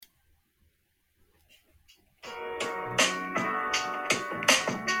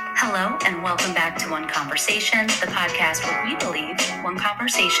Hello, and welcome back to One Conversation, the podcast where we believe one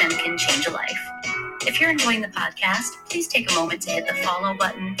conversation can change a life. If you're enjoying the podcast, please take a moment to hit the follow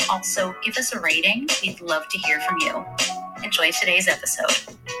button. Also, give us a rating. We'd love to hear from you. Enjoy today's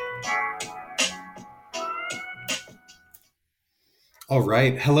episode. All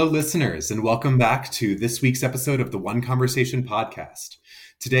right. Hello, listeners, and welcome back to this week's episode of the One Conversation podcast.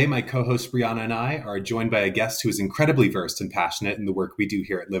 Today, my co-host Brianna and I are joined by a guest who is incredibly versed and passionate in the work we do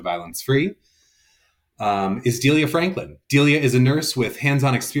here at Live Violence Free, is Delia Franklin. Delia is a nurse with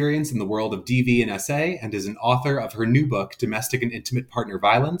hands-on experience in the world of DV and SA and is an author of her new book, Domestic and Intimate Partner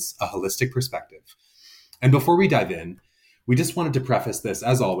Violence, A Holistic Perspective. And before we dive in, we just wanted to preface this,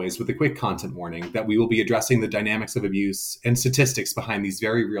 as always, with a quick content warning that we will be addressing the dynamics of abuse and statistics behind these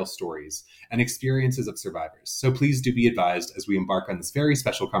very real stories and experiences of survivors. So please do be advised as we embark on this very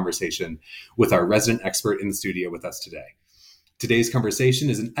special conversation with our resident expert in the studio with us today. Today's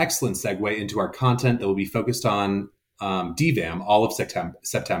conversation is an excellent segue into our content that will be focused on DVAM, all of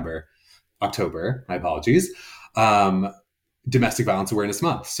October, my apologies, Domestic Violence Awareness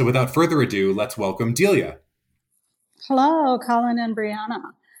Month. So without further ado, let's welcome Delia. Hello, Colin and Brianna.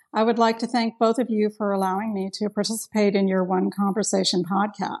 I would like to thank both of you for allowing me to participate in your One Conversation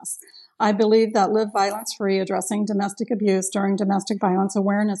podcast. I believe that Live Violence Free addressing domestic abuse during Domestic Violence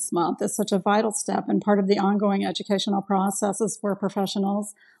Awareness Month is such a vital step and part of the ongoing educational processes for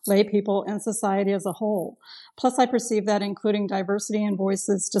professionals, lay people, and society as a whole. Plus, I perceive that including diversity and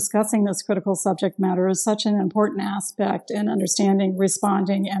voices discussing this critical subject matter is such an important aspect in understanding,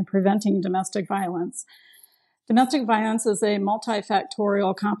 responding, and preventing domestic violence. Domestic violence is a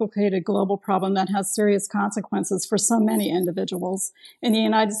multifactorial, complicated global problem that has serious consequences for so many individuals. In the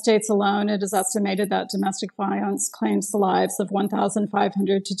United States alone, it is estimated that domestic violence claims the lives of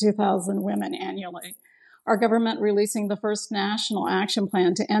 1,500 to 2,000 women annually. Our government releasing the first national action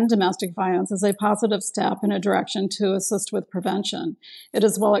plan to end domestic violence is a positive step in a direction to assist with prevention. It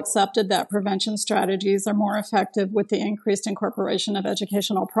is well accepted that prevention strategies are more effective with the increased incorporation of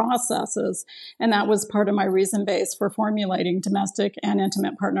educational processes, and that was part of my reason base for formulating Domestic and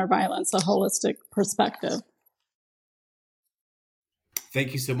Intimate Partner Violence, a Holistic Perspective.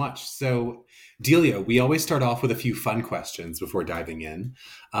 Thank you so much. So, Delia, we always start off with a few fun questions before diving in,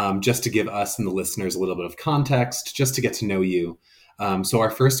 just to give us and the listeners a little bit of context, just to get to know you. So our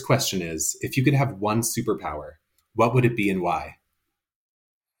first question is, if you could have one superpower, what would it be and why?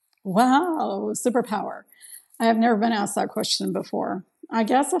 Wow, superpower. I have never been asked that question before. I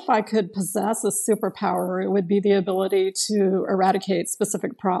guess if I could possess a superpower, it would be the ability to eradicate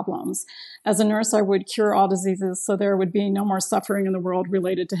specific problems. As a nurse, I would cure all diseases so there would be no more suffering in the world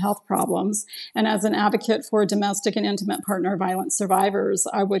related to health problems. And as an advocate for domestic and intimate partner violence survivors,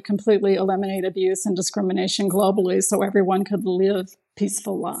 I would completely eliminate abuse and discrimination globally so everyone could live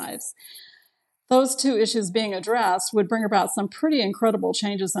peaceful lives. Those two issues being addressed would bring about some pretty incredible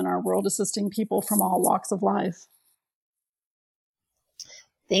changes in our world, assisting people from all walks of life.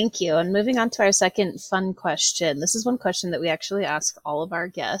 Thank you. And moving on to our second fun question. This is one question that we actually ask all of our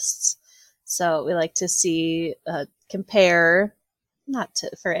guests. So we like to see, compare,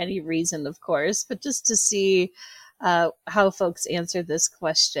 for any reason, of course, but just to see how folks answer this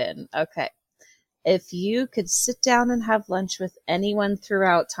question. Okay. If you could sit down and have lunch with anyone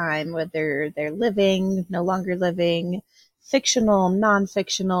throughout time, whether they're living, no longer living, fictional,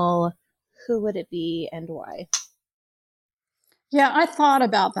 non-fictional, who would it be and why? Yeah, I thought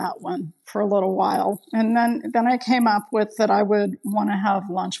about that one for a little while. And then I came up with that I would want to have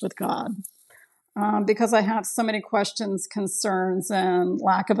lunch with God because I have so many questions, concerns, and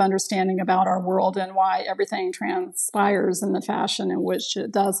lack of understanding about our world and why everything transpires in the fashion in which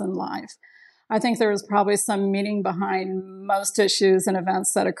it does in life. I think there is probably some meaning behind most issues and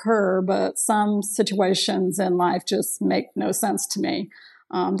events that occur, but some situations in life just make no sense to me.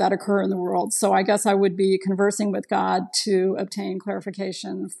 That occur in the world. So I guess I would be conversing with God to obtain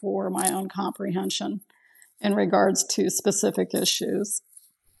clarification for my own comprehension in regards to specific issues.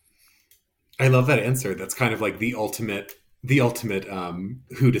 I love that answer. That's kind of like the ultimate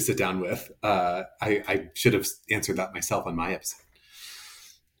who to sit down with. I should have answered that myself on my episode.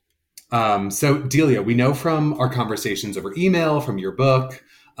 So Delia, we know from our conversations over email, from your book,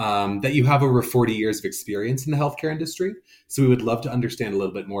 that you have over 40 years of experience in the healthcare industry. So we would love to understand a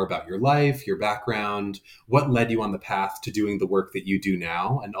little bit more about your life, your background, what led you on the path to doing the work that you do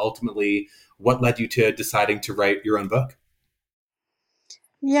now, and ultimately what led you to deciding to write your own book.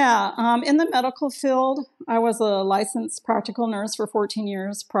 Yeah, in the medical field, I was a licensed practical nurse for 14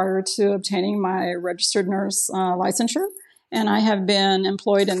 years prior to obtaining my registered nurse licensure. And I have been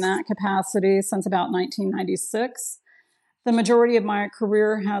employed in that capacity since about 1996. The majority of my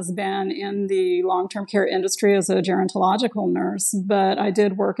career has been in the long-term care industry as a gerontological nurse, but I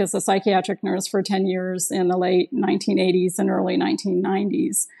did work as a psychiatric nurse for 10 years in the late 1980s and early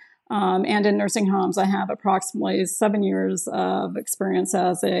 1990s. And in nursing homes, I have approximately 7 years of experience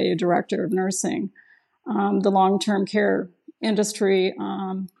as a director of nursing. The long-term care industry,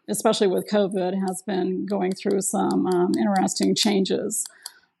 especially with COVID, has been going through some interesting changes.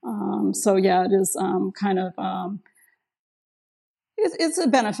 So yeah, it is kind of it's a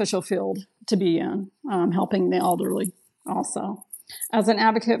beneficial field to be in, helping the elderly also. As an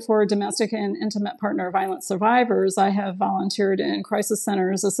advocate for domestic and intimate partner violence survivors, I have volunteered in crisis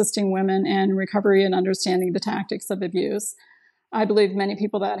centers assisting women in recovery and understanding the tactics of abuse. I believe many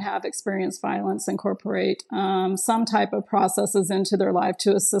people that have experienced violence incorporate some type of processes into their life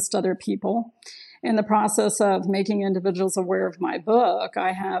to assist other people. In the process of making individuals aware of my book,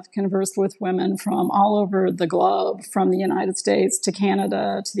 I have conversed with women from all over the globe, from the United States to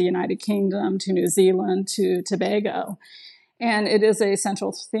Canada, to the United Kingdom, to New Zealand, to Tobago. And it is a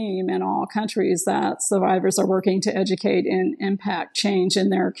central theme in all countries that survivors are working to educate and impact change in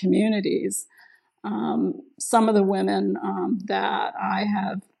their communities. Some of the women that I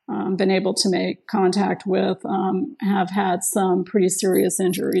have been able to make contact with have had some pretty serious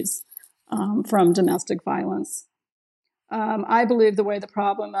injuries from domestic violence. I believe the way the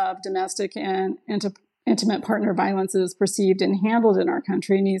problem of domestic and intimate partner violence is perceived and handled in our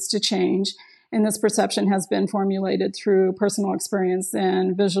country needs to change. And this perception has been formulated through personal experience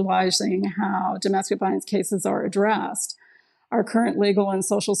and visualizing how domestic violence cases are addressed. Our current legal and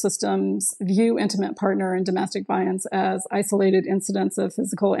social systems view intimate partner and domestic violence as isolated incidents of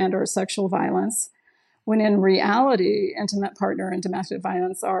physical and/or sexual violence, when in reality, intimate partner and domestic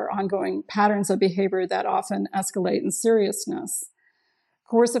violence are ongoing patterns of behavior that often escalate in seriousness.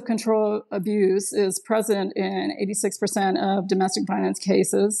 Coercive control abuse is present in 86% of domestic violence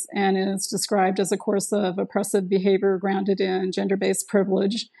cases and is described as a course of oppressive behavior grounded in gender-based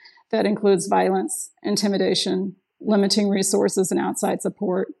privilege that includes violence, intimidation, limiting resources and outside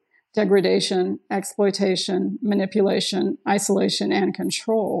support, degradation, exploitation, manipulation, isolation, and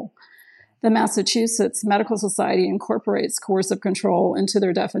control. The Massachusetts Medical Society incorporates coercive control into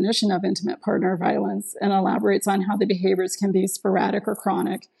their definition of intimate partner violence and elaborates on how the behaviors can be sporadic or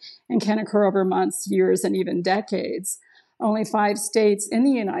chronic and can occur over months, years, and even decades. Only 5 states in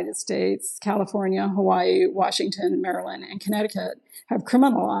the United States, California, Hawaii, Washington, Maryland, and Connecticut, have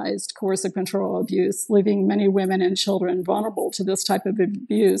criminalized coercive control abuse, leaving many women and children vulnerable to this type of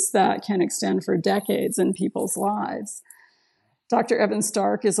abuse that can extend for decades in people's lives. Dr. Evan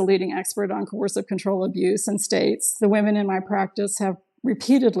Stark is a leading expert on coercive control abuse and states, "The women in my practice have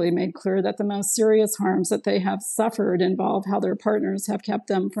repeatedly made clear that the most serious harms that they have suffered involve how their partners have kept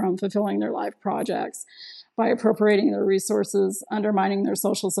them from fulfilling their life projects by appropriating their resources, undermining their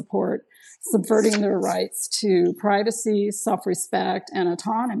social support, subverting their rights to privacy, self-respect, and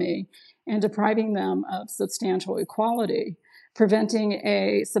autonomy, and depriving them of substantial equality. Preventing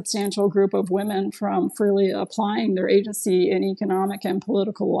a substantial group of women from freely applying their agency in economic and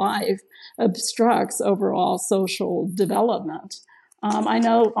political life obstructs overall social development." I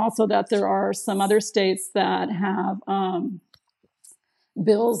know also that there are some other states that have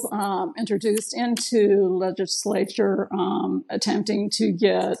bills introduced into legislature attempting to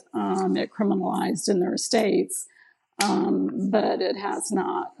get it criminalized in their states, but it has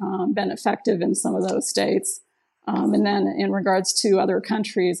not been effective in some of those states. And then in regards to other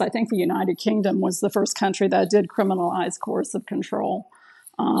countries, I think the United Kingdom was the first country that did criminalize coercive control.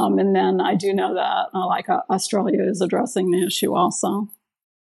 And then I do know that Australia is addressing the issue also.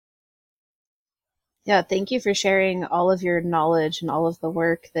 Yeah, thank you for sharing all of your knowledge and all of the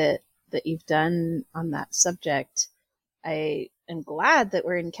work that you've done on that subject. I am glad that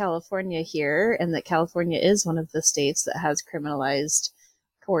we're in California here and that California is one of the states that has criminalized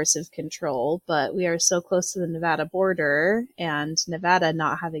coercive control, but we are so close to the Nevada border, and Nevada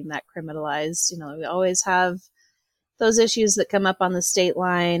not having that criminalized, we always have those issues that come up on the state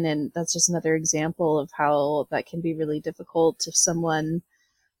line, and that's just another example of how that can be really difficult if someone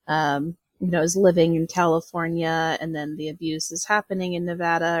is living in California and then the abuse is happening in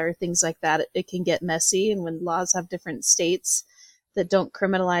Nevada or things like that. It can get messy, and when laws have different states that don't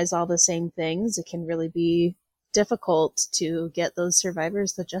criminalize all the same things, it can really be difficult to get those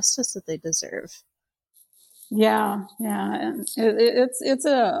survivors the justice that they deserve. Yeah. It's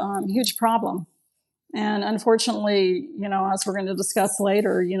a huge problem. And unfortunately, as we're going to discuss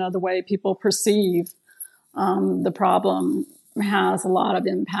later, the way people perceive the problem has a lot of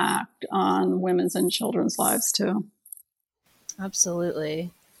impact on women's and children's lives too.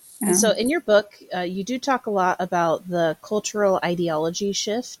 Absolutely. And so in your book, you do talk a lot about the cultural ideology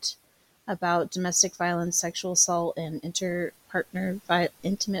shift about domestic violence, sexual assault, and intimate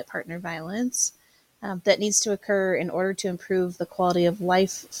partner violence that needs to occur in order to improve the quality of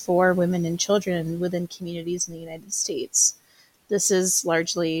life for women and children within communities in the United States. This is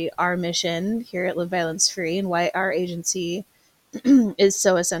largely our mission here at Live Violence Free and why our agency is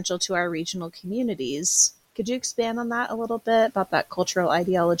so essential to our regional communities. Could you expand on that a little bit about that cultural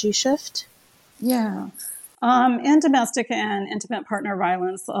ideology shift? Yeah. In domestic and intimate partner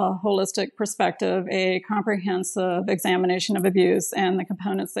violence, a holistic perspective, a comprehensive examination of abuse and the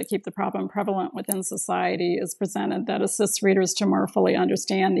components that keep the problem prevalent within society is presented that assists readers to more fully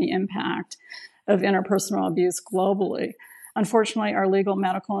understand the impact of interpersonal abuse globally. Unfortunately, our legal,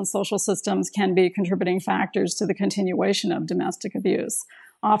 medical, and social systems can be contributing factors to the continuation of domestic abuse.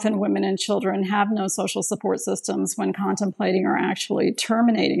 Often women and children have no social support systems when contemplating or actually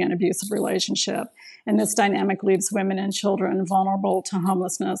terminating an abusive relationship. And this dynamic leaves women and children vulnerable to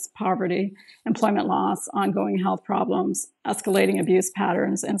homelessness, poverty, employment loss, ongoing health problems, escalating abuse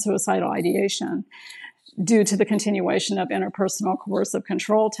patterns, and suicidal ideation due to the continuation of interpersonal coercive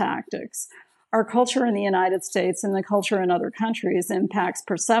control tactics. Our culture in the United States and the culture in other countries impacts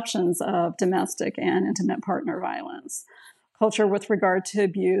perceptions of domestic and intimate partner violence. Culture with regard to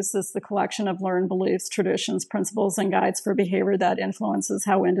abuse is the collection of learned beliefs, traditions, principles, and guides for behavior that influences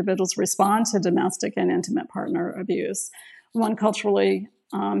how individuals respond to domestic and intimate partner abuse. One culturally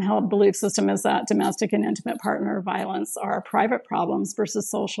held belief system is that domestic and intimate partner violence are private problems versus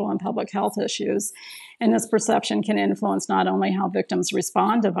social and public health issues. And this perception can influence not only how victims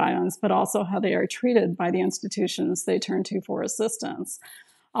respond to violence, but also how they are treated by the institutions they turn to for assistance.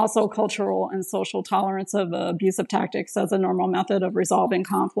 Also, cultural and social tolerance of abusive tactics as a normal method of resolving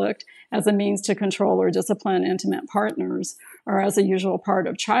conflict, as a means to control or discipline intimate partners, or as a usual part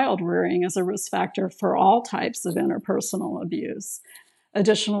of child rearing is a risk factor for all types of interpersonal abuse.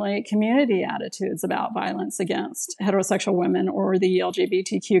 Additionally, community attitudes about violence against heterosexual women or the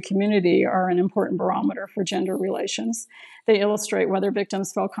LGBTQ community are an important barometer for gender relations. They illustrate whether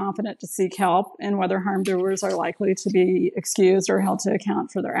victims feel confident to seek help and whether harm doers are likely to be excused or held to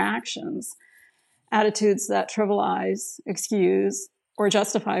account for their actions. Attitudes that trivialize, excuse, or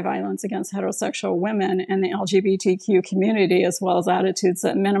justify violence against heterosexual women and the LGBTQ community, as well as attitudes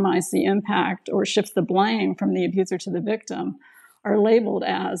that minimize the impact or shift the blame from the abuser to the victim, are labeled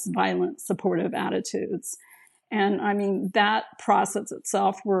as violent supportive attitudes. And I mean, that process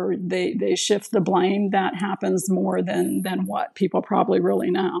itself where they shift the blame, that happens more than what people probably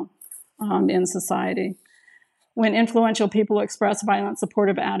really know in society. When influential people express violent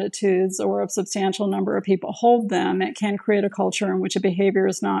supportive attitudes or a substantial number of people hold them, it can create a culture in which a behavior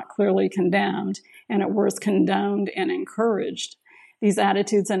is not clearly condemned and at worst condoned and encouraged. These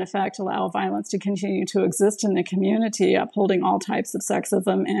attitudes, in effect, allow violence to continue to exist in the community, upholding all types of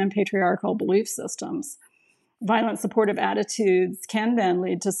sexism and patriarchal belief systems. Violent supportive attitudes can then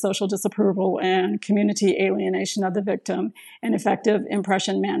lead to social disapproval and community alienation of the victim and effective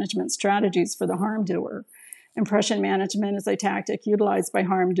impression management strategies for the harm doer. Impression management is a tactic utilized by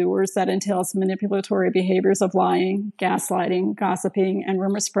harm doers that entails manipulatory behaviors of lying, gaslighting, gossiping, and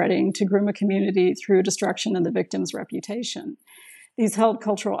rumor spreading to groom a community through destruction of the victim's reputation. These held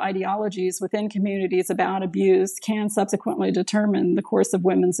cultural ideologies within communities about abuse can subsequently determine the course of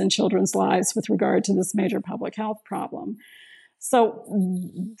women's and children's lives with regard to this major public health problem. So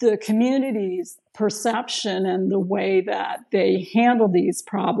the community's perception and the way that they handle these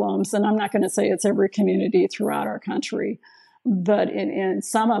problems, and I'm not going to say it's every community throughout our country, but in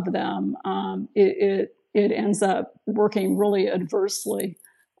some of them, it ends up working really adversely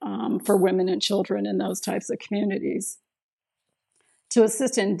for women and children in those types of communities. To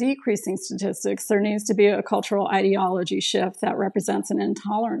assist in decreasing statistics, there needs to be a cultural ideology shift that represents an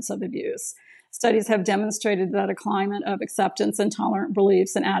intolerance of abuse. Studies have demonstrated that a climate of acceptance and tolerant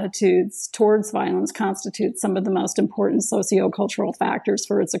beliefs and attitudes towards violence constitutes some of the most important sociocultural factors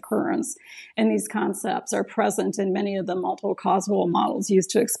for its occurrence. And these concepts are present in many of the multiple causal models used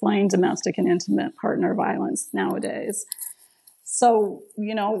to explain domestic and intimate partner violence nowadays. So,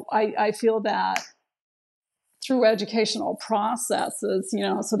 I feel that through educational processes,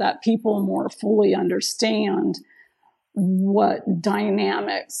 so that people more fully understand what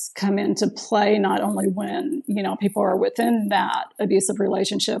dynamics come into play, not only when, people are within that abusive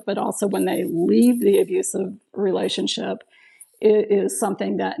relationship, but also when they leave the abusive relationship, it is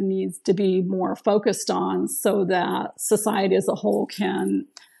something that needs to be more focused on so that society as a whole can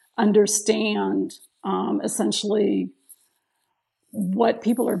understand essentially what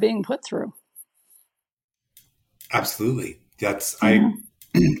people are being put through. Absolutely.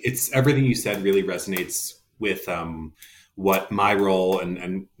 it's everything you said really resonates with what my role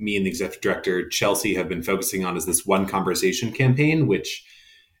and me and the executive director, Chelsea, have been focusing on is this One Conversation campaign, which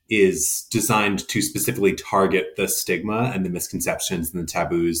is designed to specifically target the stigma and the misconceptions and the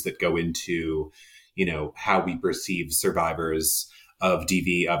taboos that go into, how we perceive survivors of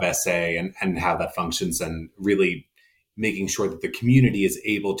DV, of SA, and how that functions, and really making sure that the community is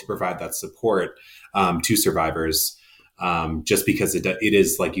able to provide that support to survivors. Just because it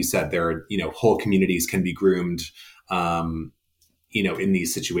is, like you said, there are, whole communities can be groomed, in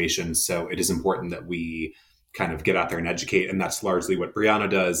these situations. So it is important that we kind of get out there and educate. And that's largely what Brianna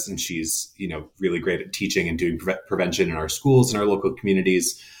does. And she's, really great at teaching and doing prevention in our schools and our local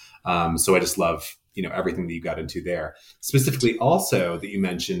communities. So I just love, everything that you got into there. Specifically also that you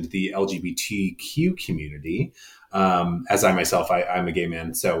mentioned the LGBTQ community. As I myself, I'm a gay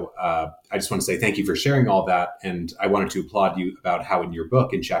man. So I just want to say thank you for sharing all that. And I wanted to applaud you about how in your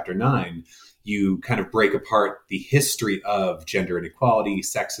book, in chapter 9, you kind of break apart the history of gender inequality,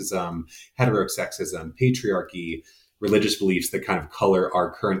 sexism, heterosexism, patriarchy, religious beliefs that kind of color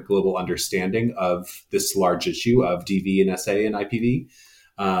our current global understanding of this large issue of DV and SA and IPV.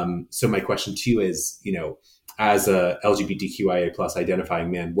 So my question to you is, as a LGBTQIA plus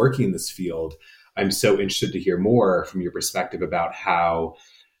identifying man working in this field, I'm so interested to hear more from your perspective about how,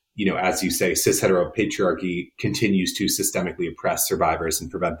 as you say, cis hetero patriarchy continues to systemically oppress survivors and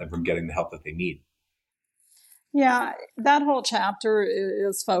prevent them from getting the help that they need. Yeah, that whole chapter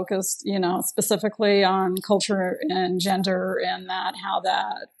is focused, specifically on culture and gender, and how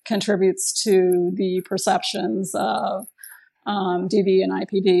that contributes to the perceptions of DV and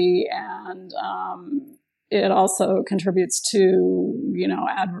IPV, and it also contributes to,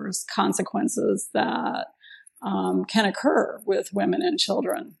 adverse consequences that can occur with women and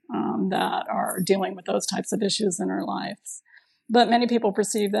children that are dealing with those types of issues in their lives. But many people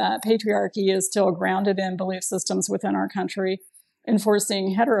perceive that patriarchy is still grounded in belief systems within our country,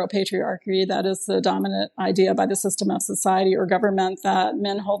 enforcing heteropatriarchy, that is the dominant idea by the system of society or government that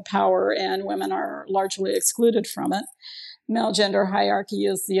men hold power and women are largely excluded from it. Male gender hierarchy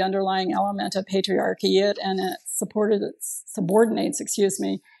is the underlying element of patriarchy, and it subordinates,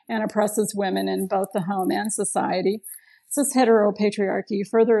 and oppresses women in both the home and society. Cis heteropatriarchy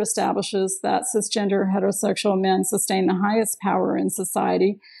further establishes that cisgender heterosexual men sustain the highest power in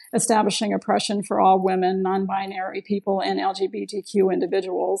society, establishing oppression for all women, non-binary people, and LGBTQ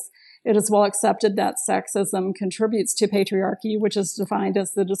individuals. It is well accepted that sexism contributes to patriarchy, which is defined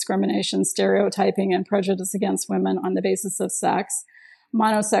as the discrimination, stereotyping, and prejudice against women on the basis of sex.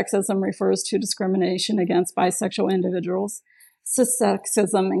 Monosexism refers to discrimination against bisexual individuals.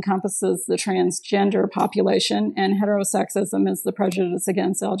 Cissexism encompasses the transgender population, and heterosexism is the prejudice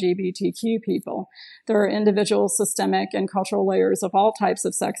against LGBTQ people. There are individual, systemic, and cultural layers of all types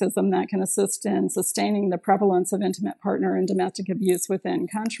of sexism that can assist in sustaining the prevalence of intimate partner and domestic abuse within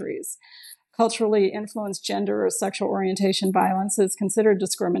countries. Culturally influenced gender or sexual orientation violence is considered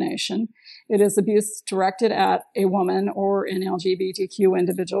discrimination. It is abuse directed at a woman or an LGBTQ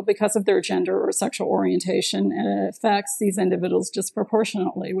individual because of their gender or sexual orientation, and it affects these individuals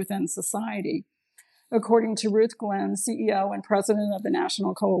disproportionately within society. According to Ruth Glenn, CEO and president of the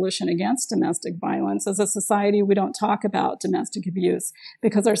National Coalition Against Domestic Violence, as a society, we don't talk about domestic abuse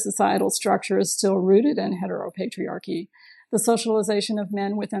because our societal structure is still rooted in heteropatriarchy. The socialization of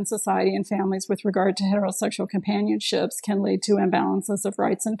men within society and families with regard to heterosexual companionships can lead to imbalances of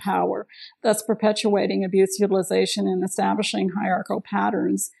rights and power, thus perpetuating abuse utilization and establishing hierarchical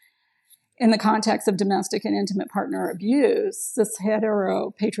patterns. In the context of domestic and intimate partner abuse, this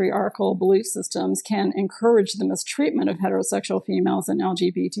heteropatriarchal belief systems can encourage the mistreatment of heterosexual females and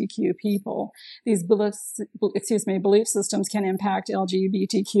LGBTQ people. These belief systems can impact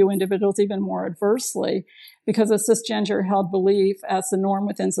LGBTQ individuals even more adversely because a cisgender-held belief as the norm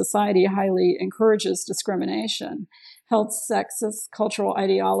within society highly encourages discrimination. Held sexist cultural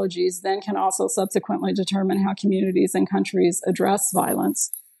ideologies then can also subsequently determine how communities and countries address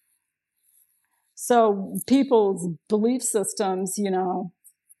violence. So people's belief systems,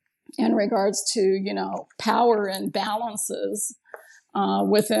 in regards to, power and balances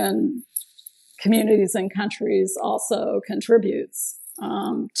within communities and countries also contributes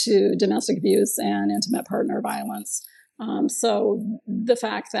to domestic abuse and intimate partner violence. So the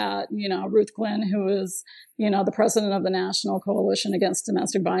fact that, Ruth Glenn, who is, the president of the National Coalition Against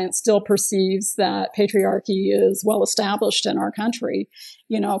Domestic Violence, still perceives that patriarchy is well established in our country,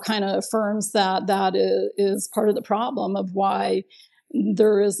 kind of affirms that is part of the problem of why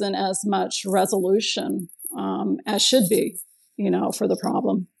there isn't as much resolution as should be, for the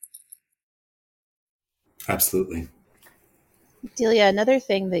problem. Absolutely. Delia, another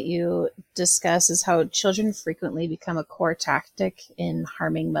thing that you discuss is how children frequently become a core tactic in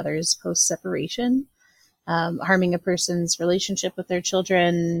harming mothers post-separation, harming a person's relationship with their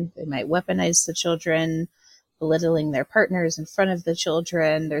children. They might weaponize the children, belittling their partners in front of the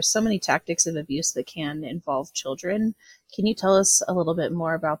children. There's so many tactics of abuse that can involve children. Can you tell us a little bit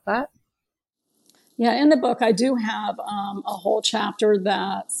more about that? Yeah, in the book, I do have a whole chapter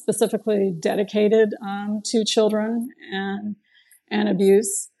that's specifically dedicated to children and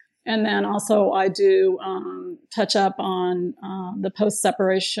abuse. And then also I do touch up on the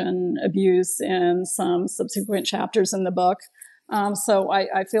post-separation abuse in some subsequent chapters in the book. So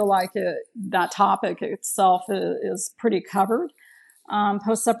I feel like that topic itself is pretty covered.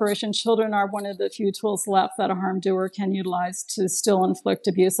 Post-separation children are one of the few tools left that a harm doer can utilize to still inflict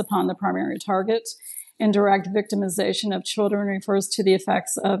abuse upon the primary target. Indirect victimization of children refers to the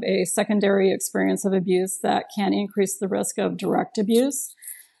effects of a secondary experience of abuse that can increase the risk of direct abuse.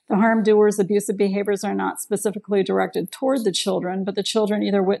 The harm doer's abusive behaviors are not specifically directed toward the children, but the children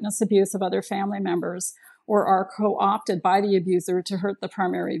either witness abuse of other family members or are co-opted by the abuser to hurt the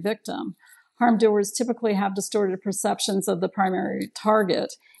primary victim. Harm doers typically have distorted perceptions of the primary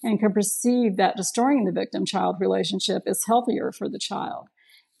target and can perceive that destroying the victim-child relationship is healthier for the child.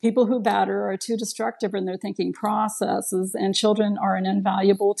 People who batter are too destructive in their thinking processes, and children are an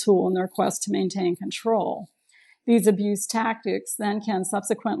invaluable tool in their quest to maintain control. These abuse tactics then can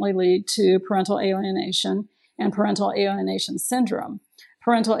subsequently lead to parental alienation and parental alienation syndrome.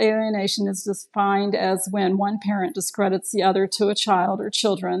 Parental alienation is defined as when one parent discredits the other to a child or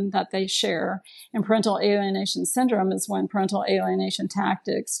children that they share, and parental alienation syndrome is when parental alienation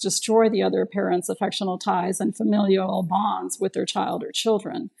tactics destroy the other parent's affectional ties and familial bonds with their child or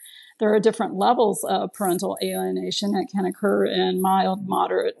children. There are different levels of parental alienation that can occur in mild,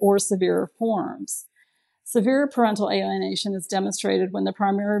 moderate, or severe forms. Severe parental alienation is demonstrated when the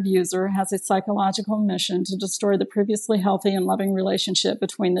primary abuser has a psychological mission to destroy the previously healthy and loving relationship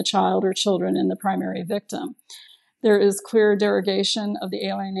between the child or children and the primary victim. There is clear derogation of the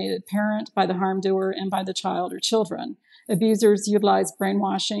alienated parent by the harm doer and by the child or children. Abusers utilize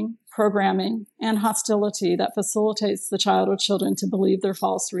brainwashing, programming, and hostility that facilitates the child or children to believe their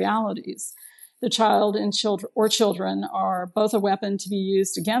false realities. The child and children are both a weapon to be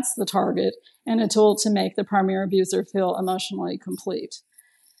used against the target and a tool to make the primary abuser feel emotionally complete.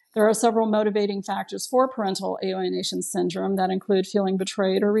 There are several motivating factors for parental alienation syndrome that include feeling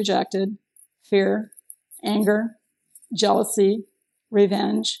betrayed or rejected, fear, anger, jealousy,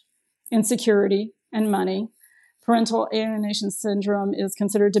 revenge, insecurity, and money. Parental alienation syndrome is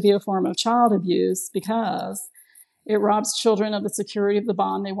considered to be a form of child abuse because it robs children of the security of the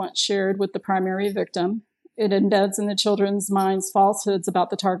bond they once shared with the primary victim. It embeds in the children's minds falsehoods about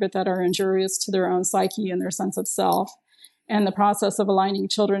the target that are injurious to their own psyche and their sense of self. And the process of aligning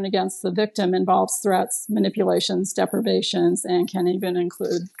children against the victim involves threats, manipulations, deprivations, and can even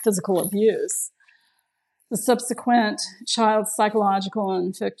include physical abuse. The subsequent child's psychological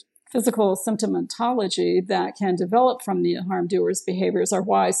and physical symptomatology that can develop from the harm doer's behaviors are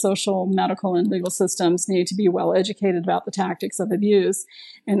why social, medical, and legal systems need to be well educated about the tactics of abuse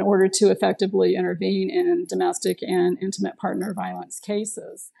in order to effectively intervene in domestic and intimate partner violence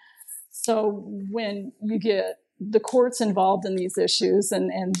cases. So when you get the courts involved in these issues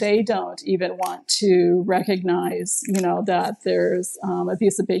and they don't even want to recognize, that there's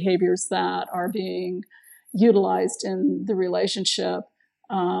abusive behaviors that are being utilized in the relationship,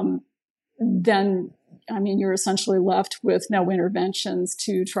 then, you're essentially left with no interventions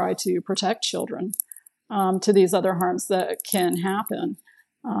to try to protect children to these other harms that can happen.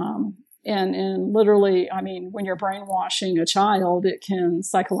 And literally, when you're brainwashing a child, it can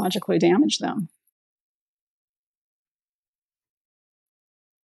psychologically damage them.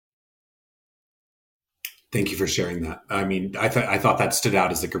 Thank you for sharing that. I thought that stood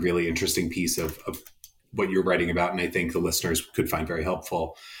out as like a really interesting piece of what you're writing about, and I think the listeners could find very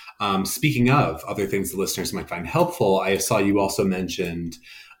helpful. Speaking of other things the listeners might find helpful, I saw you also mentioned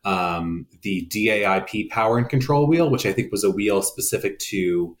the DAIP power and control wheel, which I think was a wheel specific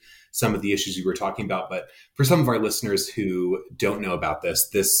to some of the issues you were talking about. But for some of our listeners who don't know about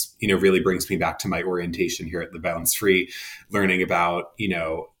this, really brings me back to my orientation here at Live Violence Free, learning about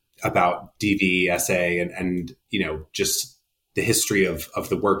DVSA and just the history of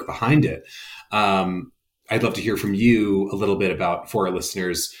the work behind it. I'd love to hear from you a little bit about, for our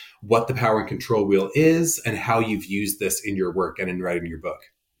listeners, what the power and control wheel is and how you've used this in your work and in writing your book.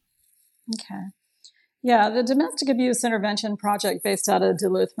 Okay. Yeah, the Domestic Abuse Intervention Project based out of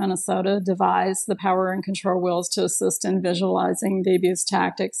Duluth, Minnesota, devised the power and control wheels to assist in visualizing the abuse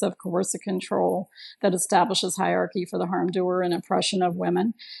tactics of coercive control that establishes hierarchy for the harm doer and oppression of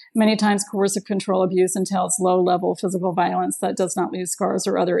women. Many times, coercive control abuse entails low-level physical violence that does not leave scars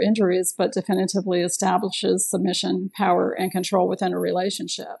or other injuries, but definitively establishes submission, power, and control within a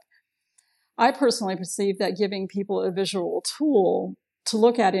relationship. I personally perceive that giving people a visual tool to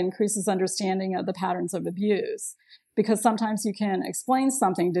look at increases understanding of the patterns of abuse, because sometimes you can explain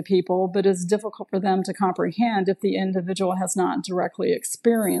something to people, but it's difficult for them to comprehend if the individual has not directly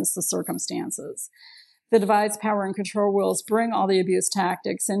experienced the circumstances. The device, power, and control wheels bring all the abuse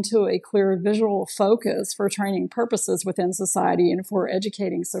tactics into a clear visual focus for training purposes within society and for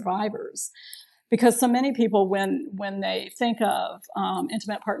educating survivors. Because so many people, when they think of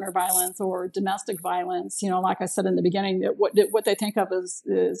intimate partner violence or domestic violence, like I said in the beginning, what they think of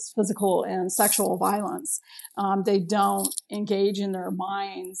is physical and sexual violence. They don't engage in their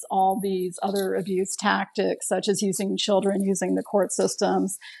minds all these other abuse tactics, such as using children, using the court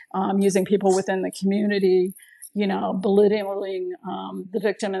systems, using people within the community, belittling the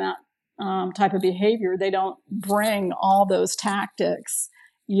victim and that type of behavior. They don't bring all those tactics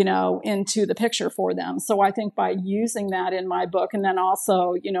into the picture for them. So I think by using that in my book, and then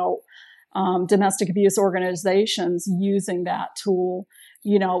also, domestic abuse organizations using that tool,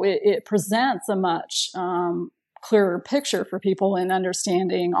 it presents a much clearer picture for people in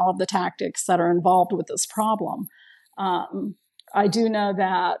understanding all of the tactics that are involved with this problem. I do know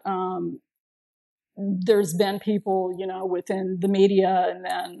that there's been people, within the media and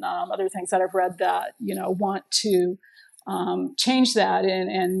then other things that I've read that, want to change that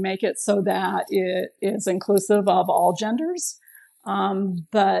and make it so that it is inclusive of all genders.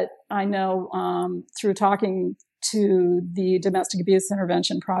 But I know through talking to the Domestic Abuse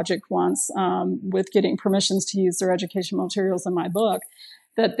Intervention Project once, with getting permissions to use their educational materials in my book,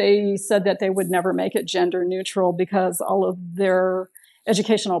 that they said that they would never make it gender neutral because all of their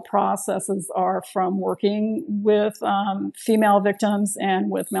educational processes are from working with female victims and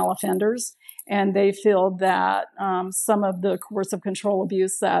with male offenders. And they feel that some of the coercive control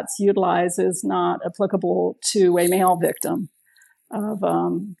abuse that's utilized is not applicable to a male victim of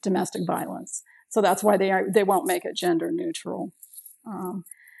domestic violence. So that's why they won't make it gender neutral.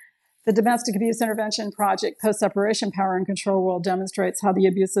 The Domestic Abuse Intervention Project Post-Separation Power and Control Rule demonstrates how the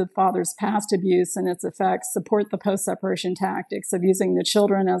abusive father's past abuse and its effects support the post-separation tactics of using the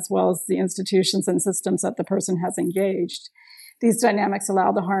children as well as the institutions and systems that the person has engaged. These dynamics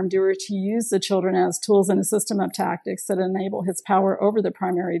allow the harm doer to use the children as tools in a system of tactics that enable his power over the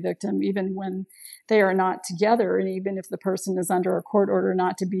primary victim, even when they are not together and even if the person is under a court order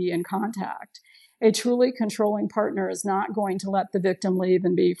not to be in contact. A truly controlling partner is not going to let the victim leave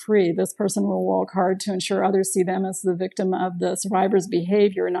and be free. This person will work hard to ensure others see them as the victim of the survivor's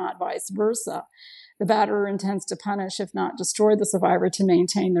behavior, not vice versa. The batterer intends to punish, if not destroy, the survivor to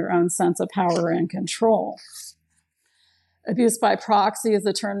maintain their own sense of power and control. Abuse by proxy is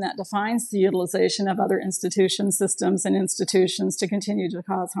a term that defines the utilization of other institutions, systems, and institutions to continue to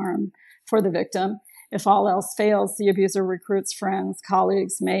cause harm for the victim. If all else fails, the abuser recruits friends,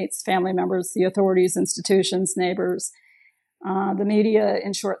 colleagues, mates, family members, the authorities, institutions, neighbors, the media,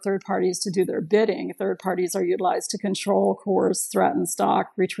 in short, third parties to do their bidding. Third parties are utilized to control, coerce, threaten,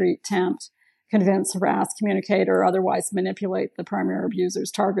 stalk, retreat, tempt, convince, harass, communicate, or otherwise manipulate the primary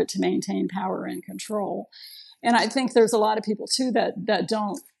abuser's target to maintain power and control. And I think there's a lot of people, too, that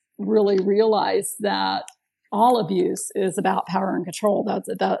don't really realize that all abuse is about power and control.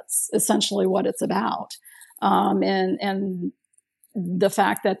 That's essentially what it's about. And the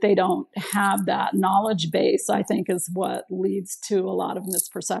fact that they don't have that knowledge base, I think, is what leads to a lot of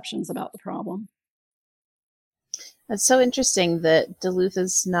misperceptions about the problem. That's so interesting that Duluth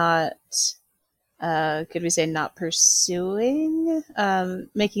is not, could we say, not pursuing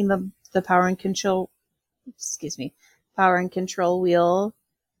making the power and control wheel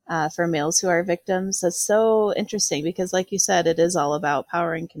for males who are victims. That's so interesting because, like you said, it is all about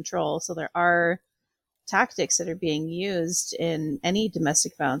power and control. So there are tactics that are being used in any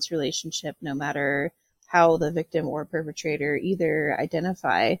domestic violence relationship, no matter how the victim or perpetrator either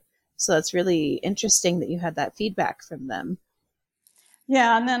identify. So that's really interesting that you had that feedback from them.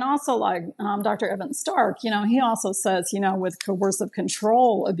 Yeah, and then also like Dr. Evan Stark, he also says, with coercive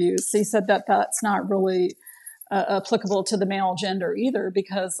control abuse, he said that that's not really applicable to the male gender either,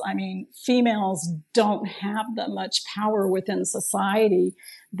 because females don't have that much power within society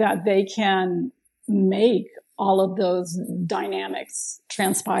that they can make all of those dynamics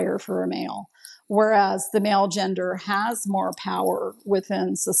transpire for a male. Whereas the male gender has more power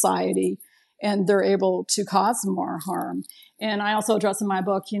within society and they're able to cause more harm. And I also address in my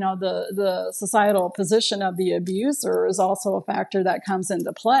book, the societal position of the abuser is also a factor that comes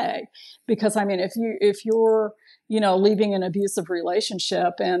into play. Because I mean, if you're leaving an abusive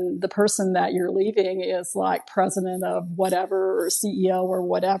relationship and the person that you're leaving is like president of whatever, or CEO or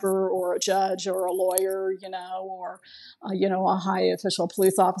whatever, or a judge or a lawyer, or a high official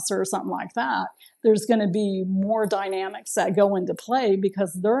police officer or something like that, there's going to be more dynamics that go into play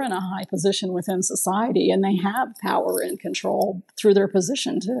because they're in a high position within society and they have power and control through their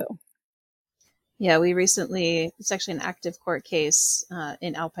position too. Yeah, it's actually an active court case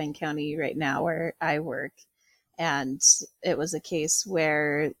in Alpine County right now where I work. And it was a case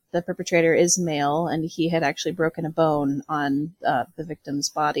where the perpetrator is male and he had actually broken a bone on the victim's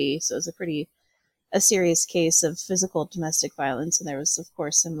body. So it was a serious case of physical domestic violence. And there was, of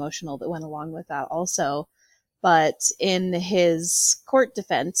course, emotional that went along with that also. But in his court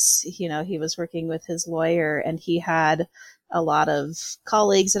defense, he was working with his lawyer and he had a lot of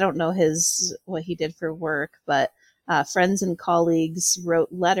colleagues. I don't know what he did for work, but friends and colleagues wrote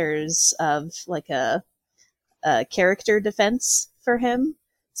letters of like a character defense for him,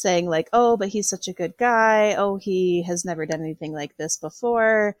 saying like, oh, but he's such a good guy. Oh, he has never done anything like this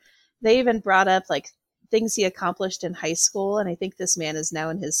before. They even brought up like things he accomplished in high school. And I think this man is now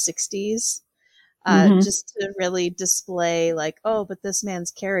in his 60s, just to really display like, oh, but this man's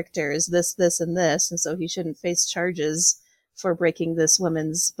character is this, this, and this. And so he shouldn't face charges for breaking this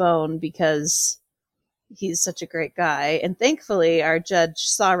woman's bone because he's such a great guy. And thankfully our judge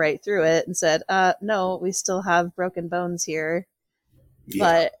saw right through it and said, no, we still have broken bones here. Yeah.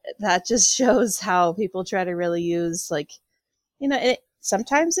 But that just shows how people try to really use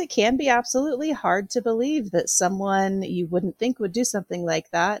sometimes it can be absolutely hard to believe that someone you wouldn't think would do something like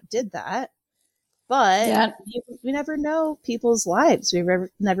that did that. But we never know people's lives. We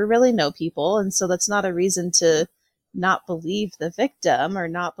never really know people. And so that's not a reason to not believe the victim or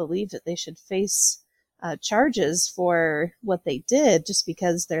not believe that they should face charges for what they did just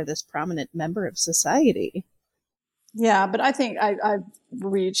because they're this prominent member of society. Yeah, but I think I've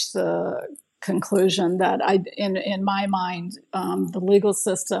reached the conclusion that in my mind, the legal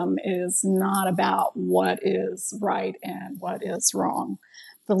system is not about what is right and what is wrong.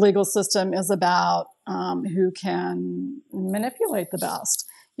 The legal system is about who can manipulate the best.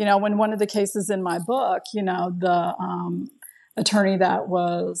 When one of the cases in my book, the attorney that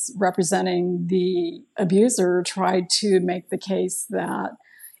was representing the abuser tried to make the case that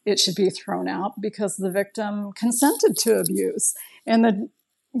it should be thrown out because the victim consented to abuse. And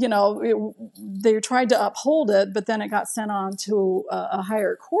they tried to uphold it, but then it got sent on to a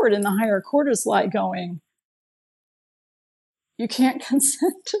higher court, and the higher court is like going, you can't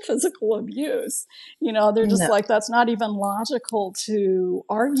consent to physical abuse. They're just like, that's not even logical to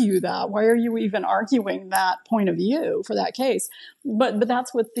argue that. Why are you even arguing that point of view for that case? But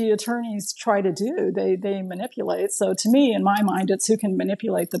that's what the attorneys try to do. They manipulate. So to me, in my mind, it's who can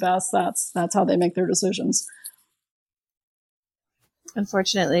manipulate the best. That's how they make their decisions.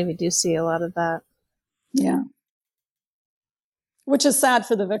 Unfortunately, we do see a lot of that. Yeah. Which is sad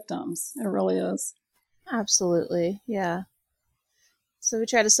for the victims. It really is. Absolutely. Yeah. So we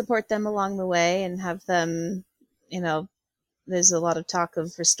try to support them along the way and have them, there's a lot of talk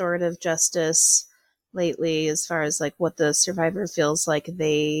of restorative justice lately as far as like what the survivor feels like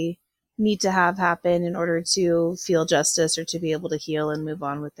they need to have happen in order to feel justice or to be able to heal and move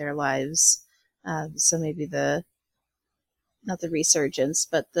on with their lives. So maybe not the resurgence,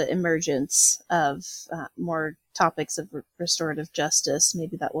 but the emergence of more topics of restorative justice,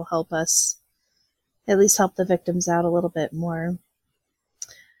 maybe that will help us at least help the victims out a little bit more.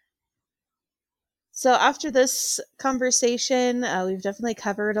 So after this conversation, we've definitely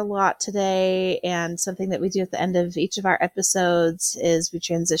covered a lot today, and something that we do at the end of each of our episodes is we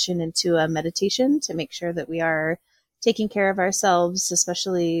transition into a meditation to make sure that we are taking care of ourselves,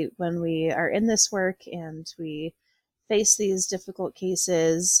 especially when we are in this work and we face these difficult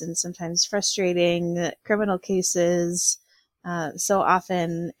cases and sometimes frustrating criminal cases. So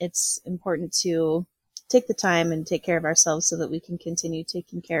often it's important to take the time and take care of ourselves so that we can continue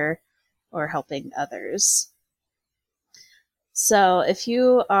taking care or helping others. So if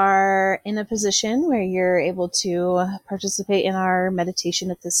you are in a position where you're able to participate in our meditation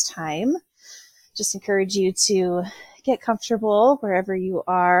at this time, just encourage you to get comfortable wherever you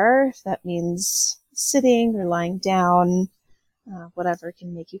are. If that means sitting or lying down, whatever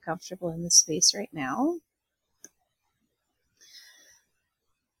can make you comfortable in this space right now.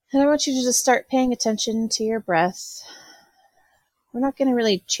 And I want you to just start paying attention to your breath. We're not going to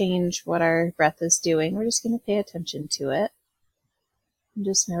really change what our breath is doing. We're just going to pay attention to it. And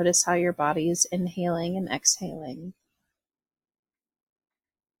just notice how your body is inhaling and exhaling.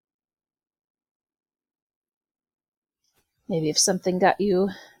 Maybe if something got you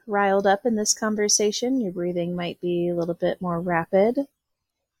riled up in this conversation, your breathing might be a little bit more rapid.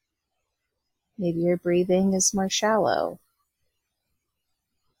 Maybe your breathing is more shallow.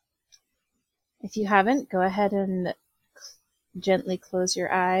 If you haven't, go ahead and gently close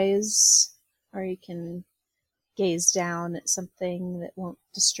your eyes, or you can gaze down at something that won't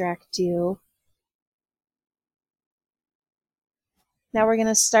distract you. Now we're going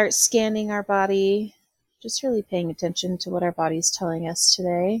to start scanning our body, just really paying attention to what our body's telling us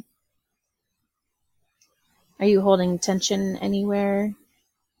today. Are you holding tension anywhere?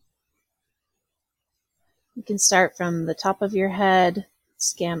 You can start from the top of your head,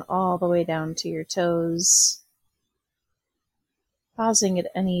 scan all the way down to your toes, pausing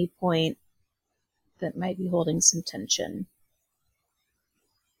at any point that might be holding some tension.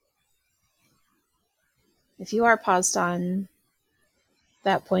 If you are paused on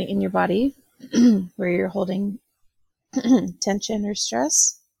that point in your body where you're holding tension or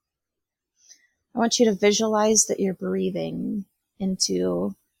stress, I want you to visualize that you're breathing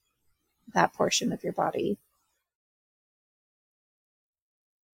into that portion of your body.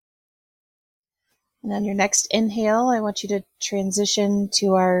 And on your next inhale, I want you to transition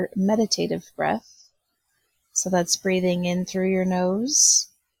to our meditative breath. So that's breathing in through your nose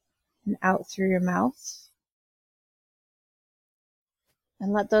and out through your mouth.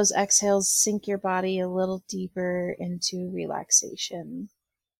 And let those exhales sink your body a little deeper into relaxation.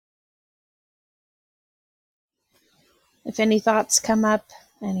 If any thoughts come up,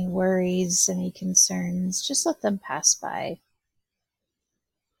 any worries, any concerns, just let them pass by.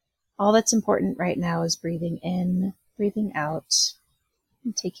 All that's important right now is breathing in, breathing out,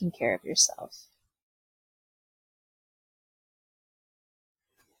 and taking care of yourself.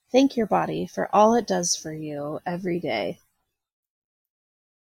 Thank your body for all it does for you every day.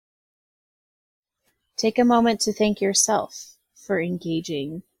 Take a moment to thank yourself for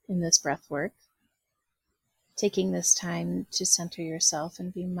engaging in this breath work, taking this time to center yourself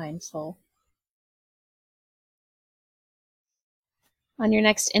and be mindful. On your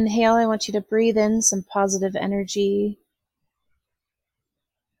next inhale, I want you to breathe in some positive energy.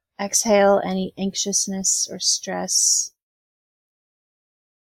 Exhale any anxiousness or stress.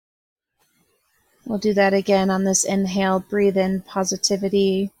 We'll do that again on this inhale. Breathe in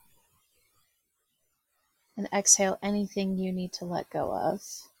positivity. And exhale anything you need to let go of.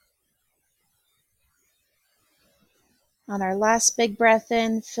 On our last big breath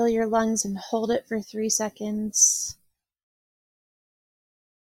in, fill your lungs and hold it for 3 seconds.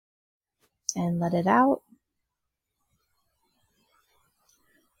 And let it out.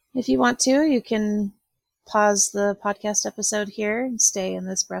 If you want to, you can pause the podcast episode here and stay in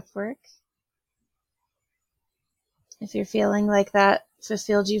this breath work. If you're feeling like that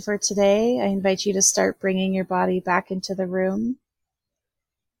fulfilled you for today, I invite you to start bringing your body back into the room.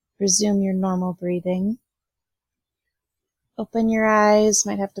 Resume your normal breathing. Open your eyes,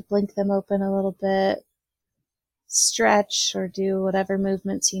 might have to blink them open a little bit. Stretch or do whatever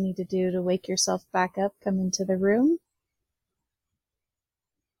movements you need to do to wake yourself back up. Come into the room.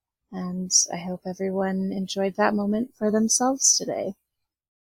 And I hope everyone enjoyed that moment for themselves today.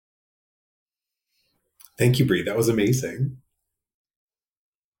 Thank you, Bree. That was amazing.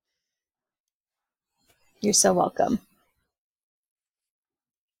 You're so welcome.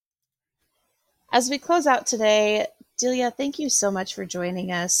 As we close out today, Delia, thank you so much for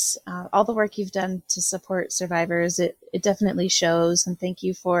joining us. All the work you've done to support survivors, it definitely shows. And thank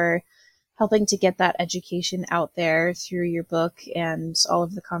you for helping to get that education out there through your book and all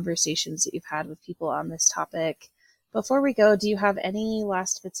of the conversations that you've had with people on this topic. Before we go, do you have any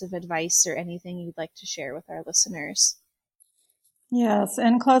last bits of advice or anything you'd like to share with our listeners? Yes.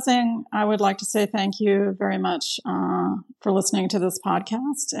 In closing, I would like to say thank you very much for listening to this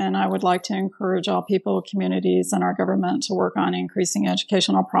podcast. And I would like to encourage all people, communities, and our government to work on increasing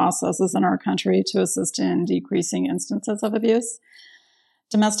educational processes in our country to assist in decreasing instances of abuse.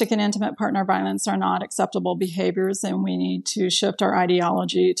 Domestic and intimate partner violence are not acceptable behaviors, and we need to shift our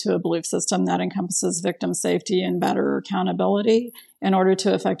ideology to a belief system that encompasses victim safety and better accountability in order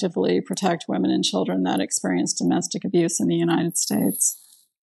to effectively protect women and children that experience domestic abuse in the United States.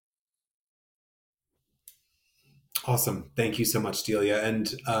 Awesome. Thank you so much, Delia.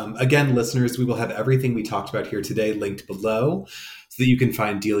 And again, listeners, we will have everything we talked about here today linked below so that you can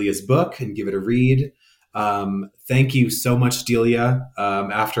find Delia's book and give it a read. Thank you so much, Delia.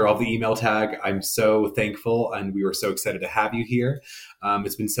 After all the email tag, I'm so thankful, and we were so excited to have you here.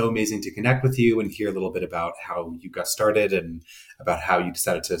 It's been so amazing to connect with you and hear a little bit about how you got started and about how you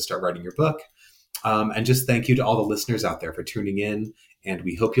decided to start writing your book. And just thank you to all the listeners out there for tuning in. And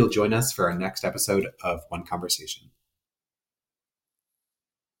we hope you'll join us for our next episode of One Conversation.